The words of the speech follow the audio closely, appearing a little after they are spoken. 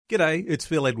G'day, it's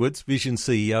Phil Edwards, Vision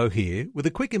CEO here, with a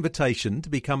quick invitation to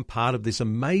become part of this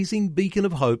amazing beacon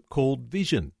of hope called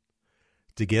Vision.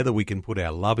 Together we can put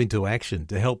our love into action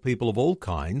to help people of all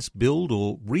kinds build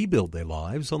or rebuild their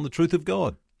lives on the truth of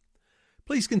God.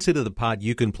 Please consider the part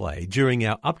you can play during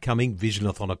our upcoming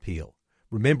Visionathon appeal,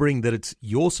 remembering that it's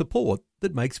your support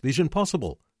that makes Vision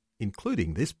possible,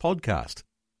 including this podcast.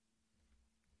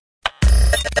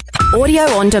 Audio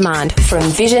on demand from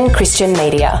Vision Christian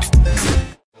Media.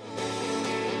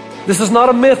 This is not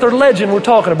a myth or legend we're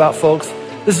talking about, folks.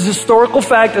 This is historical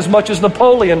fact as much as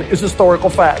Napoleon is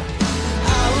historical fact.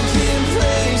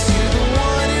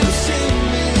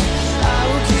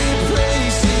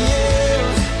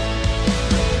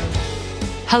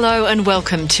 Hello and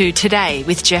welcome to Today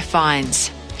with Jeff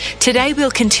Vines. Today we'll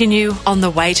continue on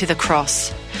the way to the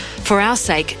cross. For our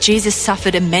sake, Jesus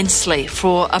suffered immensely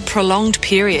for a prolonged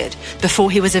period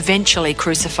before he was eventually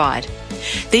crucified.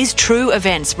 These true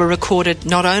events were recorded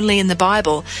not only in the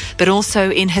Bible, but also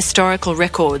in historical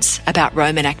records about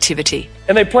Roman activity.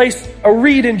 And they place a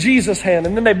reed in Jesus' hand,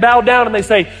 and then they bow down and they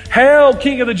say, "Hail,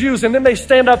 King of the Jews." And then they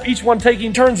stand up, each one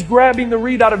taking turns, grabbing the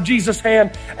reed out of Jesus'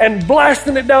 hand and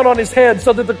blasting it down on his head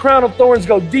so that the crown of thorns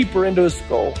go deeper into his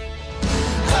skull.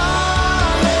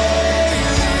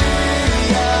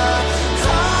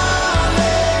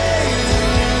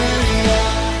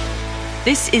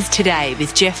 This is Today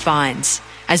with Jeff Vines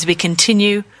as we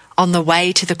continue on the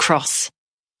way to the cross.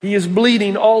 He is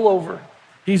bleeding all over.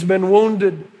 He's been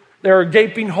wounded. There are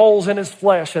gaping holes in his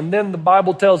flesh. And then the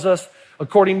Bible tells us,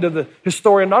 according to the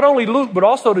historian, not only Luke, but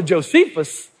also to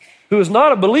Josephus, who is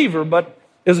not a believer, but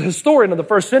is a historian of the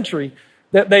first century,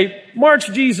 that they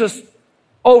marched Jesus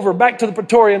over back to the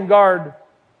Praetorian Guard.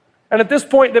 And at this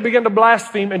point, they begin to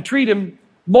blaspheme and treat him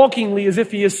mockingly as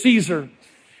if he is Caesar.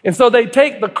 And so they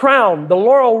take the crown, the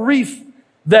laurel wreath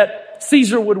that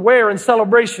Caesar would wear in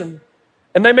celebration,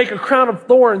 and they make a crown of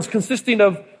thorns consisting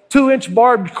of 2-inch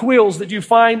barbed quills that you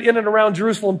find in and around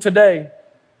Jerusalem today.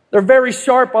 They're very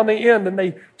sharp on the end, and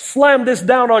they slam this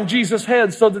down on Jesus'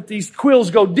 head so that these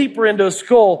quills go deeper into his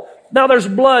skull. Now there's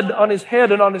blood on his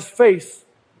head and on his face.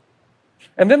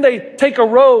 And then they take a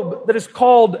robe that is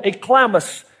called a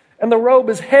chlamys, and the robe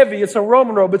is heavy. It's a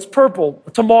Roman robe. It's purple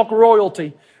to mock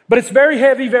royalty. But it's very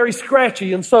heavy, very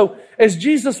scratchy. And so as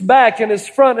Jesus' back and his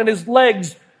front and his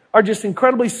legs are just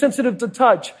incredibly sensitive to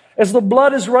touch, as the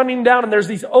blood is running down and there's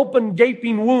these open,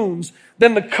 gaping wounds,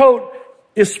 then the coat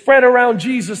is spread around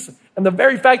Jesus. And the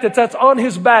very fact that that's on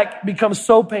his back becomes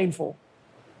so painful.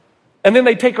 And then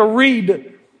they take a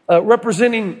reed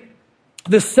representing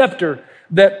this scepter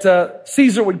that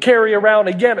Caesar would carry around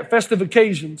again at festive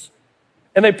occasions.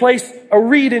 And they place a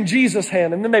reed in Jesus'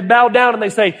 hand, and then they bow down and they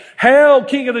say, "Hail,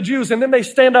 King of the Jews." And then they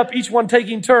stand up, each one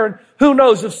taking turn. Who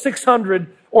knows if 600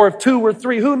 or if 2 or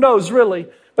 3, who knows really?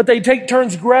 But they take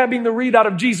turns grabbing the reed out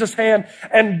of Jesus' hand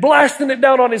and blasting it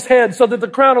down on his head so that the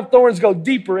crown of thorns go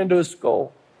deeper into his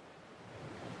skull.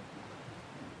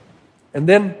 And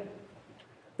then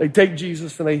they take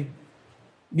Jesus and they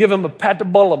give him a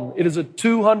patibulum. It is a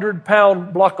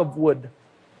 200-pound block of wood.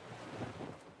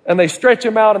 And they stretch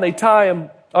him out and they tie him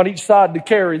on each side to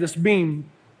carry this beam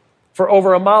for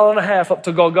over 1.5 miles up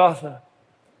to Golgotha,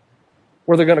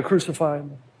 where they're going to crucify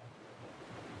him.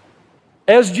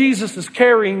 As Jesus is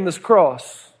carrying this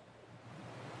cross,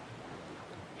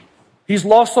 he's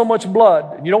lost so much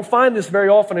blood. And you don't find this very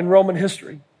often in Roman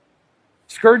history.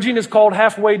 Scourging is called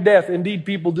halfway death. Indeed,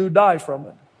 people do die from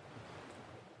it.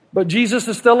 But Jesus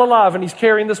is still alive and he's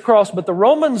carrying this cross. But the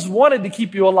Romans wanted to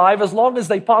keep you alive as long as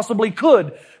they possibly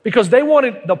could, because they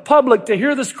wanted the public to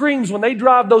hear the screams when they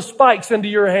drive those spikes into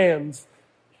your hands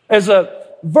as a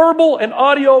verbal and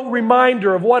audio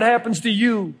reminder of what happens to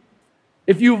you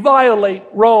if you violate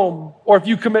Rome or if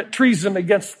you commit treason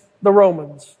against the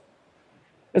Romans.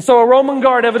 And so a Roman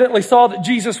guard evidently saw that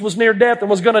Jesus was near death and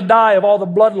was going to die of all the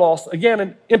blood loss again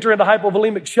and enter into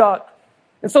hypovolemic shock.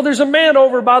 And so there's a man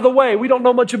over by the way. We don't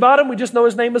know much about him. We just know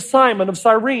his name is Simon of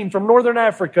Cyrene from northern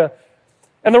Africa.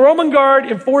 And the Roman guard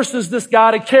enforces this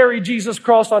guy to carry Jesus'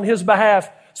 cross on his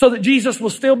behalf so that Jesus will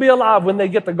still be alive when they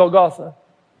get to Golgotha.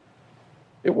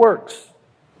 It works.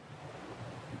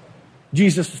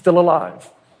 Jesus is still alive.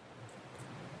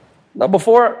 Now,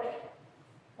 before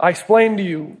I explain to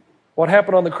you what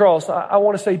happened on the cross, I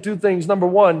want to say 2 things. Number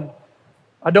one,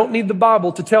 I don't need the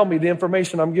Bible to tell me the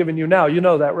information I'm giving you now. You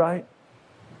know that, right?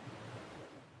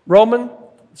 Roman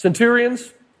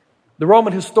centurions, the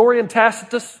Roman historian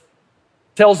Tacitus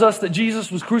tells us that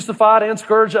Jesus was crucified and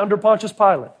scourged under Pontius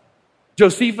Pilate.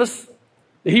 Josephus,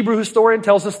 the Hebrew historian,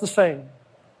 tells us the same.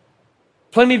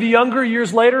 Pliny the Younger,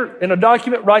 years later, in a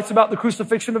document, writes about the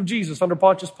crucifixion of Jesus under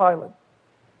Pontius Pilate.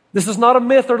 This is not a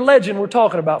myth or legend we're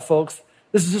talking about, folks.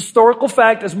 This is historical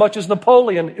fact as much as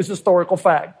Napoleon is historical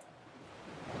fact.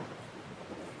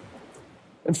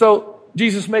 And so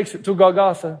Jesus makes it to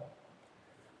Golgotha.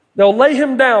 They'll lay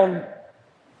him down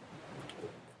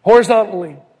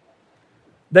horizontally.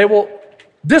 They will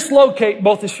dislocate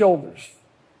both his shoulders.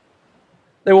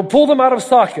 They will pull them out of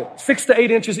socket, 6 to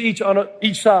 8 inches each on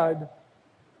each side.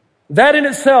 That in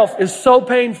itself is so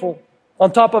painful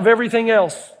on top of everything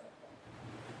else.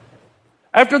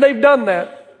 After they've done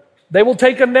that, they will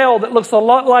take a nail that looks a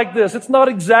lot like this. It's not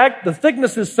exact. The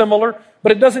thickness is similar,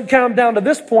 but it doesn't count down to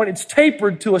this point. It's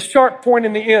tapered to a sharp point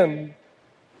in the end.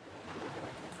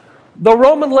 The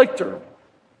Roman lictor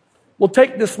will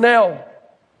take this nail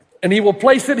and he will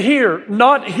place it here,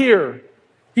 not here.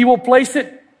 He will place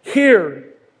it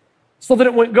here so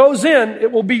that when it goes in,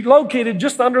 it will be located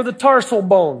just under the tarsal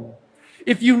bone.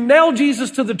 If you nail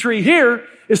Jesus to the tree here,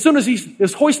 as soon as he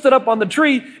is hoisted up on the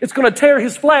tree, it's going to tear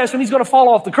his flesh and he's going to fall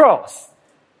off the cross.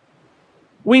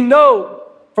 We know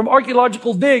from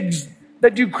archaeological digs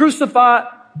that you crucify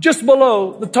just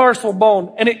below the tarsal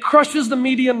bone and it crushes the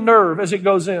median nerve as it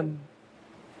goes in.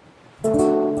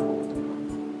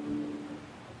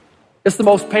 It's the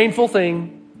most painful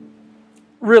thing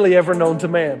really ever known to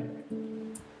man.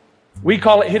 We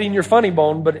call it hitting your funny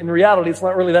bone, but in reality, it's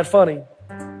not really that funny.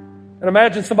 And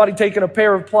imagine somebody taking a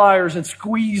pair of pliers and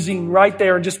squeezing right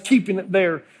there and just keeping it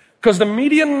there. Because the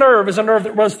median nerve is a nerve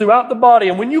that runs throughout the body.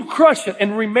 And when you crush it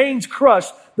and remains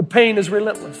crushed, the pain is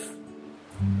relentless.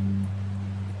 And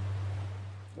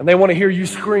they want to hear you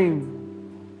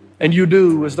scream. And you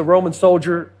do, as the Roman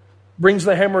soldier brings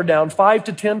the hammer down 5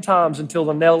 to 10 times until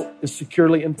the nail is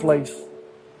securely in place.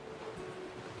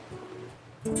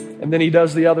 And then he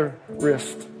does the other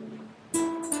wrist.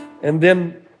 And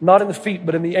then not in the feet,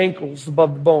 but in the ankles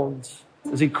above the bones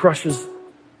as he crushes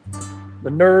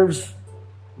the nerves,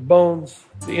 bones,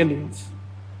 the endings.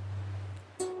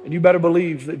 And you better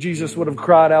believe that Jesus would have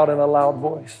cried out in a loud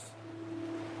voice.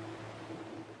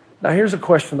 Now here's a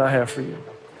question I have for you.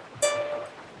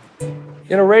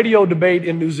 In a radio debate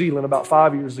in New Zealand about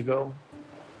 5 years ago,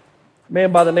 a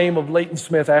man by the name of Leighton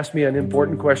Smith asked me an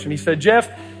important question. He said, Jeff,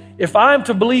 if I'm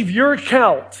to believe your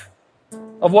account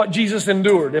of what Jesus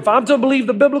endured, if I'm to believe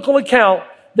the biblical account,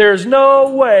 there's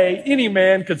no way any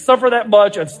man could suffer that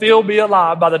much and still be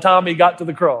alive by the time he got to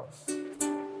the cross.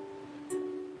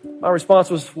 My response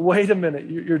was, wait a minute,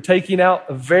 you're taking out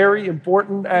a very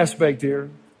important aspect here.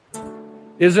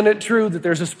 Isn't it true that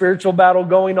there's a spiritual battle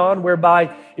going on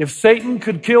whereby if Satan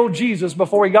could kill Jesus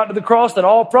before he got to the cross, then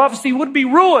all prophecy would be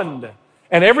ruined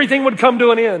and everything would come to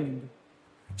an end?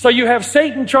 So you have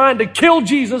Satan trying to kill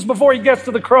Jesus before he gets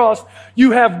to the cross.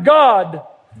 You have God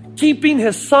keeping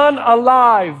his son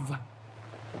alive.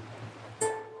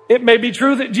 It may be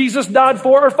true that Jesus died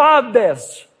 4 or 5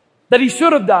 deaths, that he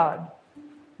should have died,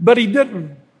 but he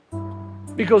didn't,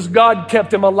 because God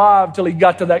kept him alive till he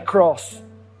got to that cross,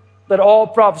 that all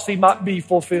prophecy might be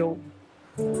fulfilled.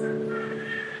 And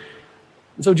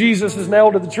so Jesus is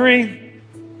nailed to the tree,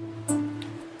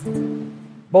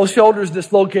 both shoulders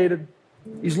dislocated.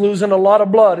 He's losing a lot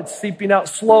of blood. It's seeping out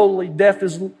slowly. Death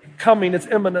is coming. It's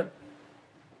imminent.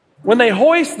 When they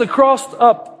hoist the cross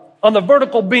up on the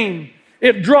vertical beam,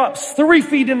 it drops 3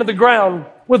 feet into the ground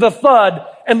with a thud,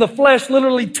 and the flesh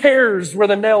literally tears where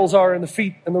the nails are in the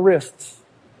feet and the wrists.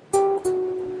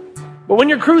 But when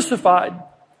you're crucified,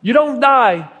 you don't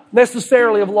die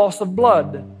necessarily of loss of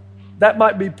blood. That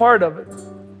might be part of it.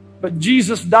 But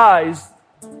Jesus dies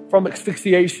from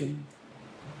asphyxiation.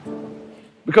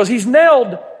 Because he's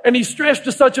nailed and he's stretched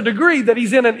to such a degree that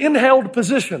he's in an inhaled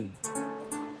position.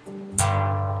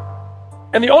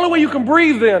 And the only way you can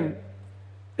breathe then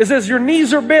is as your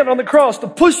knees are bent on the cross to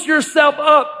push yourself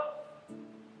up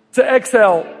to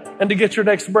exhale and to get your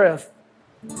next breath.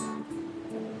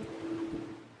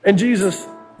 And Jesus,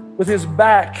 with his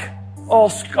back all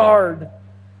scarred,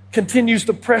 continues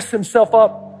to press himself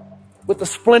up with the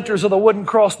splinters of the wooden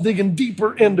cross digging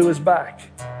deeper into his back.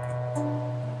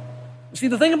 See,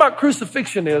 the thing about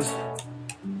crucifixion is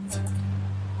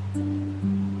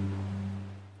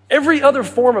every other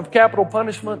form of capital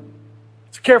punishment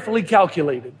is carefully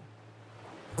calculated.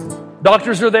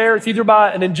 Doctors are there. It's either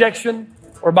by an injection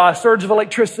or by a surge of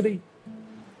electricity.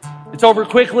 It's over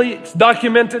quickly. It's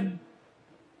documented.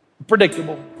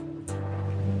 Predictable.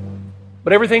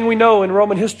 But everything we know in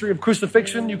Roman history of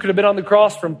crucifixion, you could have been on the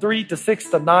cross from 3 to 6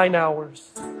 to 9 hours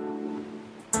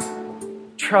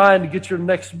trying to get your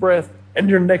next breath and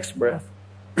your next breath.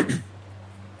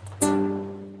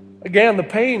 Again, the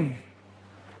pain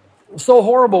was so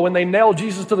horrible when they nailed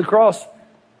Jesus to the cross.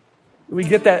 We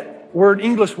get that word,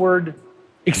 English word,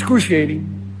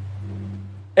 excruciating.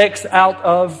 X out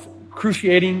of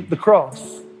cruciating the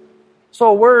cross. So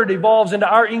a word evolves into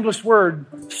our English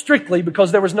word strictly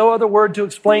because there was no other word to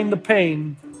explain the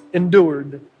pain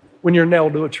endured when you're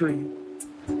nailed to a tree.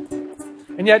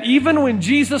 And yet even when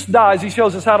Jesus dies, he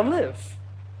shows us how to live,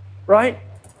 right?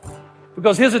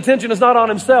 Because his attention is not on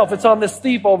himself. It's on this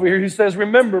thief over here who says,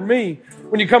 remember me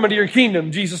when you come into your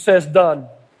kingdom. Jesus says, done.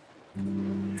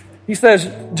 He says,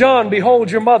 John,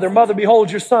 behold your mother. Mother, behold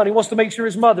your son. He wants to make sure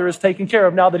his mother is taken care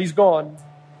of now that he's gone.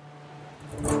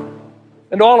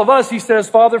 And to all of us, he says,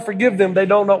 Father, forgive them. They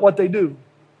don't know what they do.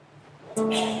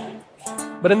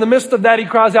 But in the midst of that, he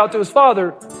cries out to his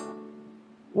father,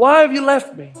 why have you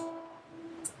left me?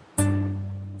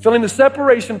 Feeling the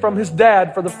separation from his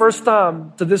dad for the first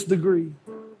time to this degree.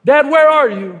 Dad, where are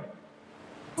you?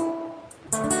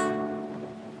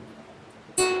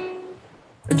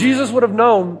 And Jesus would have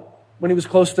known when he was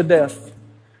close to death,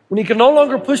 when he could no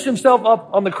longer push himself up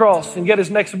on the cross and get his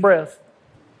next breath.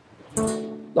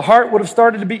 The heart would have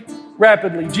started to beat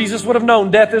rapidly. Jesus would have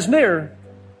known death is near.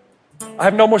 I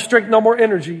have no more strength, no more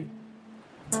energy.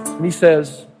 And he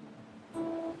says,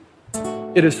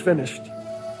 it is finished.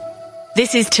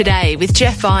 This is Today with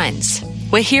Jeff Vines.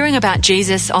 We're hearing about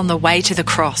Jesus on the way to the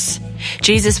cross.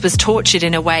 Jesus was tortured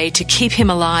in a way to keep him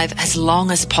alive as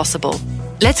long as possible.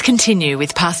 Let's continue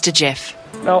with Pastor Jeff.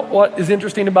 Now, what is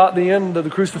interesting about the end of the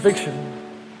crucifixion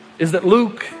is that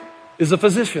Luke is a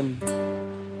physician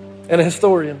and a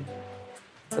historian.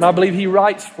 And I believe he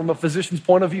writes from a physician's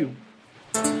point of view.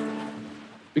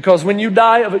 Because when you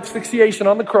die of asphyxiation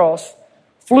on the cross,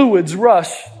 fluids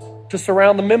rush to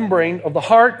surround the membrane of the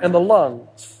heart and the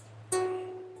lungs.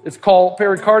 It's called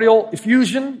pericardial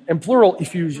effusion and pleural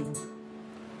effusion.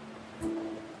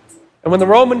 And when the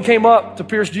Roman came up to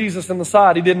pierce Jesus in the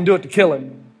side, he didn't do it to kill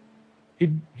him.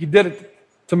 He did it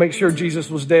to make sure Jesus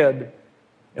was dead.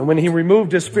 And when he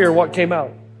removed his spear, what came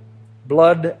out?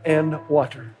 Blood and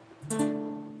water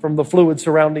from the fluid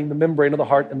surrounding the membrane of the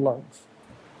heart and lungs.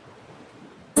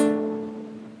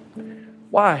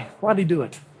 Why? Why did he do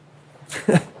it?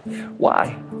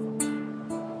 Why?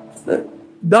 The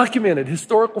documented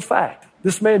historical fact.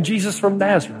 This man, Jesus from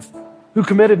Nazareth, who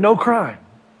committed no crime.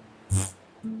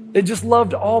 It just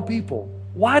loved all people.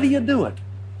 Why do you do it?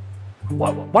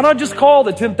 Why not just call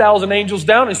the 10,000 angels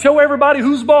down and show everybody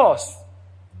who's boss?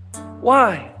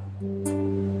 Why?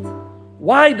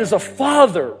 Why does a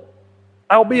father,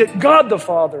 albeit God the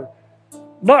Father,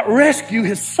 not rescue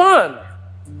his son?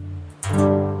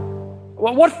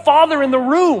 Well, what father in the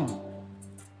room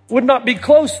would not be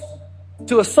close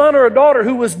to a son or a daughter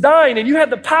who was dying and you had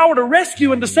the power to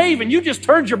rescue and to save and you just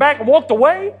turned your back and walked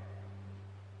away?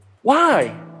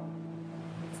 Why?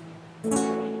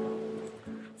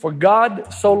 For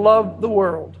God so loved the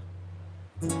world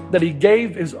that he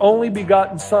gave his only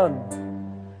begotten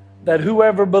Son, that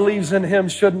whoever believes in him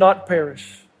should not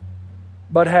perish,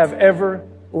 but have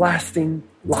everlasting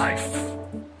life.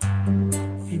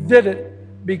 He did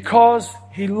it because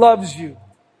he loves you.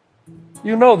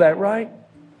 You know that, right?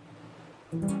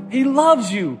 He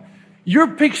loves you. Your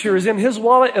picture is in his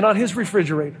wallet and on his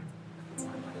refrigerator.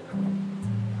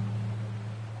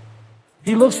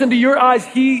 He looks into your eyes.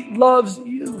 He loves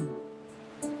you.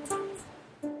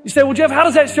 You say, well, Jeff, how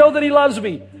does that show that he loves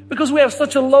me? Because we have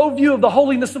such a low view of the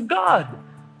holiness of God.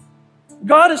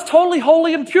 God is totally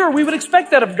holy and pure. We would expect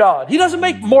that of God. He doesn't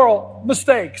make moral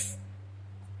mistakes.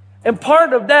 And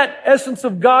part of that essence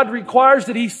of God requires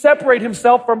that he separate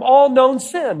himself from all known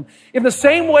sin. In the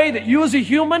same way that you as a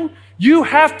human, you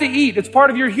have to eat. It's part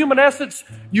of your human essence.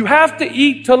 You have to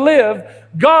eat to live.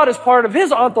 God, as part of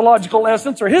his ontological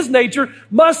essence or his nature,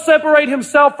 must separate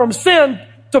himself from sin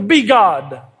to be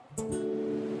God.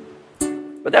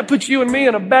 But that puts you and me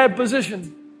in a bad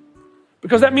position,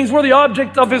 because that means we're the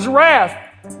object of his wrath.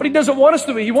 But he doesn't want us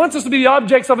to be. He wants us to be the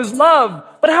objects of his love.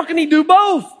 But how can he do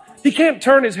both? He can't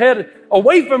turn his head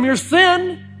away from your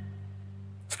sin.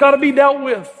 It's got to be dealt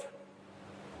with.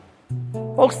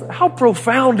 Folks, how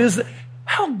profound is it?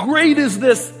 How great is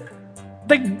this?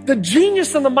 The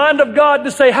genius in the mind of God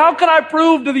to say, how can I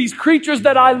prove to these creatures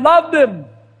that I love them?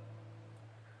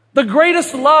 The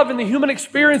greatest love in the human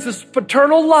experience is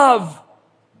paternal love.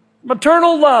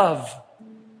 Maternal love.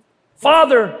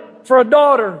 Father for a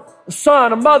daughter, a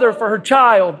son, a mother for her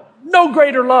child. No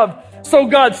greater love. So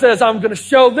God says, I'm going to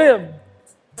show them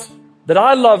that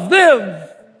I love them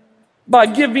by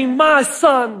giving my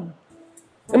son.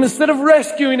 And instead of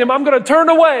rescuing him, I'm going to turn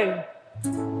away.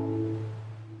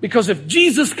 Because if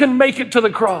Jesus can make it to the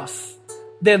cross,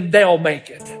 then they'll make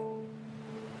it.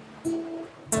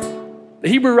 The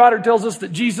Hebrew writer tells us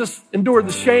that Jesus endured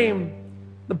the shame,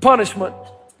 the punishment,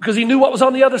 because he knew what was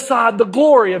on the other side, the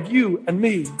glory of you and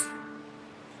me.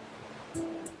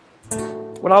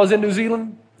 When I was in New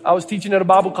Zealand, I was teaching at a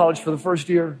Bible college for the first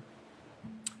year.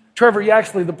 Trevor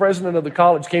Yaxley, the president of the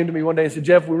college, came to me one day and said,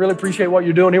 Jeff, we really appreciate what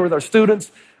you're doing here with our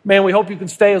students. Man, we hope you can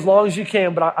stay as long as you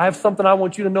can, but I have something I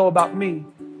want you to know about me.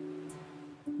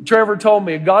 Trevor told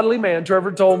me, a godly man,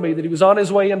 Trevor told me that he was on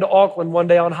his way into Auckland one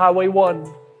day on Highway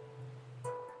 1.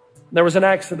 There was an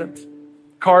accident.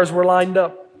 Cars were lined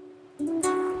up.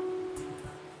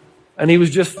 And he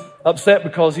was just upset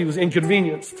because he was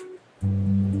inconvenienced.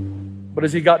 But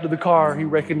as he got to the car, he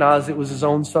recognized it was his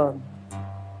own son.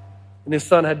 And his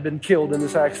son had been killed in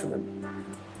this accident.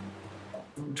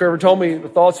 Trevor told me the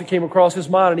thoughts that came across his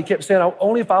mind, and he kept saying,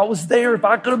 only if I was there, if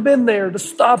I could have been there to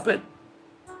stop it.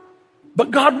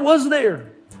 But God was there.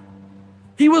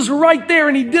 He was right there,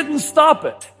 and he didn't stop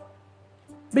it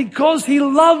because he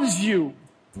loves you.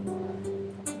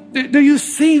 Do you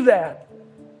see that?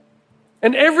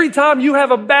 And every time you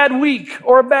have a bad week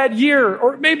or a bad year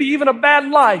or maybe even a bad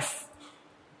life,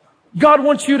 God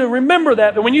wants you to remember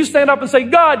that when you stand up and say,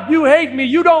 God, you hate me,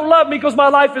 you don't love me because my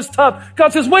life is tough.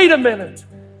 God says, wait a minute,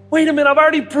 I've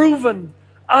already proven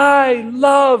I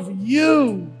love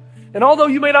you. And although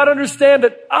you may not understand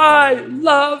it, I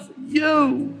love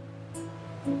you.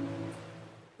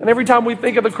 And every time we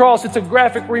think of the cross, it's a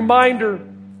graphic reminder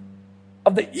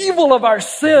of the evil of our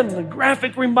sin, a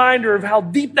graphic reminder of how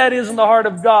deep that is in the heart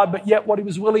of God, but yet what he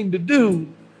was willing to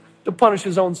do to punish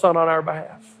his own son on our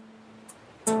behalf.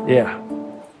 Yeah.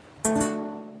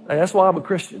 That's why I'm a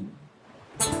Christian.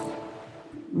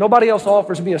 Nobody else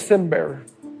offers me a sin bearer.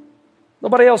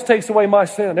 Nobody else takes away my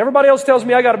sin. Everybody else tells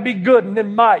me I got to be good and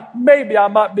then maybe I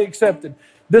might be accepted.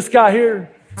 This guy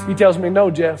here, he tells me, no,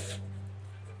 Jeff,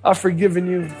 I've forgiven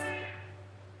you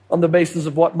on the basis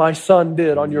of what my son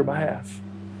did on your behalf.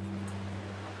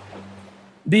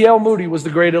 D.L. Moody was the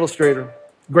great illustrator,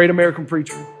 great American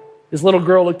preacher. His little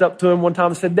girl looked up to him one time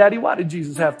and said, Daddy, why did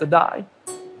Jesus have to die?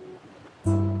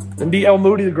 And D.L.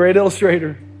 Moody, the great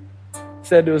illustrator,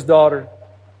 said to his daughter,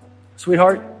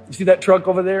 sweetheart, you see that truck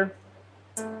over there?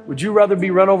 Would you rather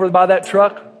be run over by that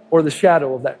truck or the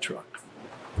shadow of that truck?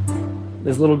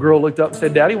 His little girl looked up and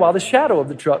said, Daddy, why the shadow of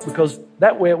the truck? Because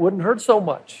that way it wouldn't hurt so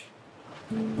much.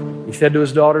 He said to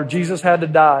his daughter, Jesus had to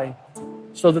die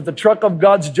so that the truck of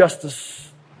God's justice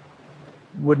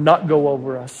would not go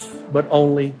over us, but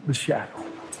only the shadow.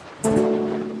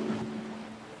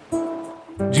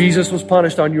 Jesus was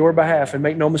punished on your behalf, and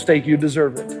make no mistake, you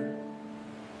deserve it.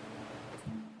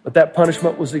 But that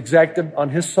punishment was exacted on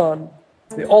his son,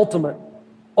 the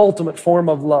ultimate form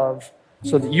of love,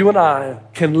 so that you and I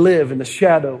can live in the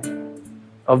shadow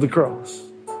of the cross.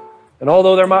 And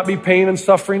although there might be pain and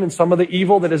suffering and some of the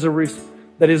evil that is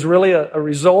really a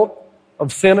result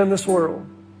of sin in this world,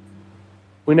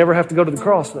 we never have to go to the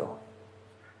cross, though.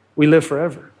 We live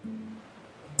forever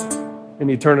in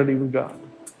eternity with God.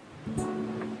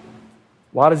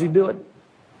 Why does he do it?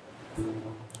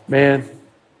 Man,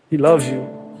 he loves you.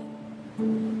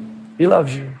 He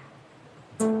loves you.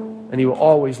 And he will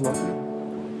always love you.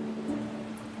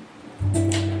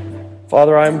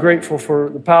 Father, I am grateful for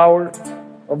the power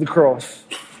of the cross.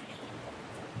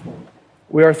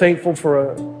 We are thankful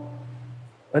for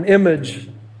an image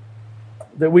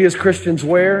that we as Christians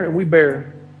wear and we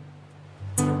bear.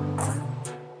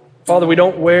 Father, we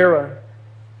don't wear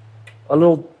a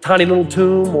little tiny little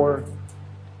tomb or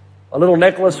a little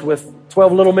necklace with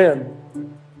 12 little men.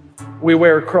 We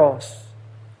wear a cross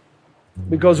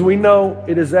because we know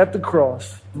it is at the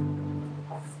cross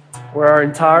where our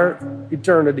entire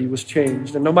eternity was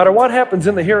changed. And no matter what happens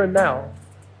in the here and now,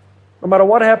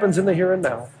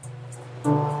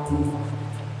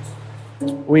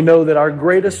 we know that our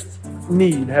greatest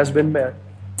need has been met.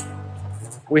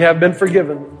 We have been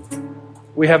forgiven.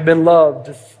 We have been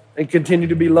loved and continue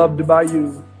to be loved by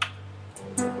you.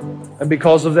 And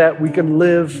because of that, we can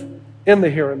live in the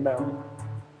here and now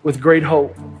with great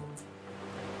hope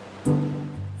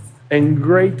and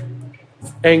great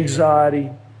anxiety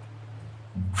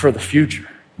for the future,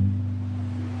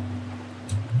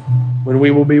 when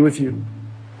we will be with you.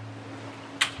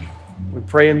 We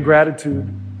pray in gratitude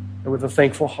and with a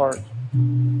thankful heart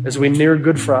as we near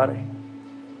Good Friday.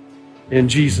 In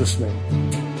Jesus' name,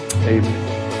 amen.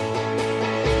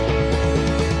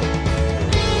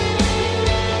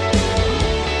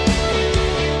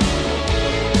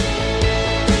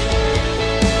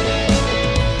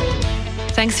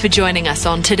 Thanks for joining us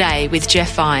on Today with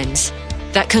Jeff Vines.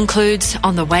 That concludes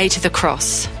On the Way to the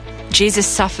Cross. Jesus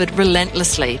suffered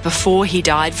relentlessly before he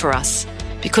died for us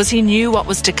because he knew what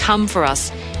was to come for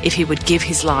us if he would give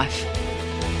his life.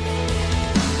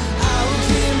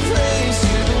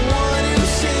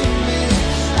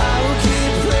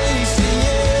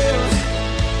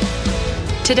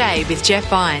 Today with Jeff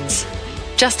Vines.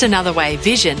 Just another way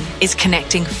Vision is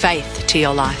connecting faith to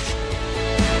your life.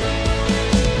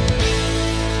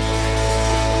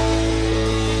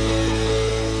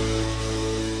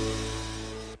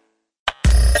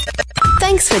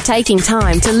 Thanks for taking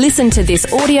time to listen to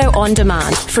this audio on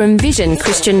demand from Vision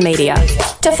Christian Media.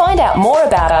 To find out more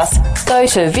about us, go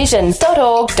to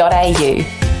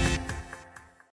vision.org.au.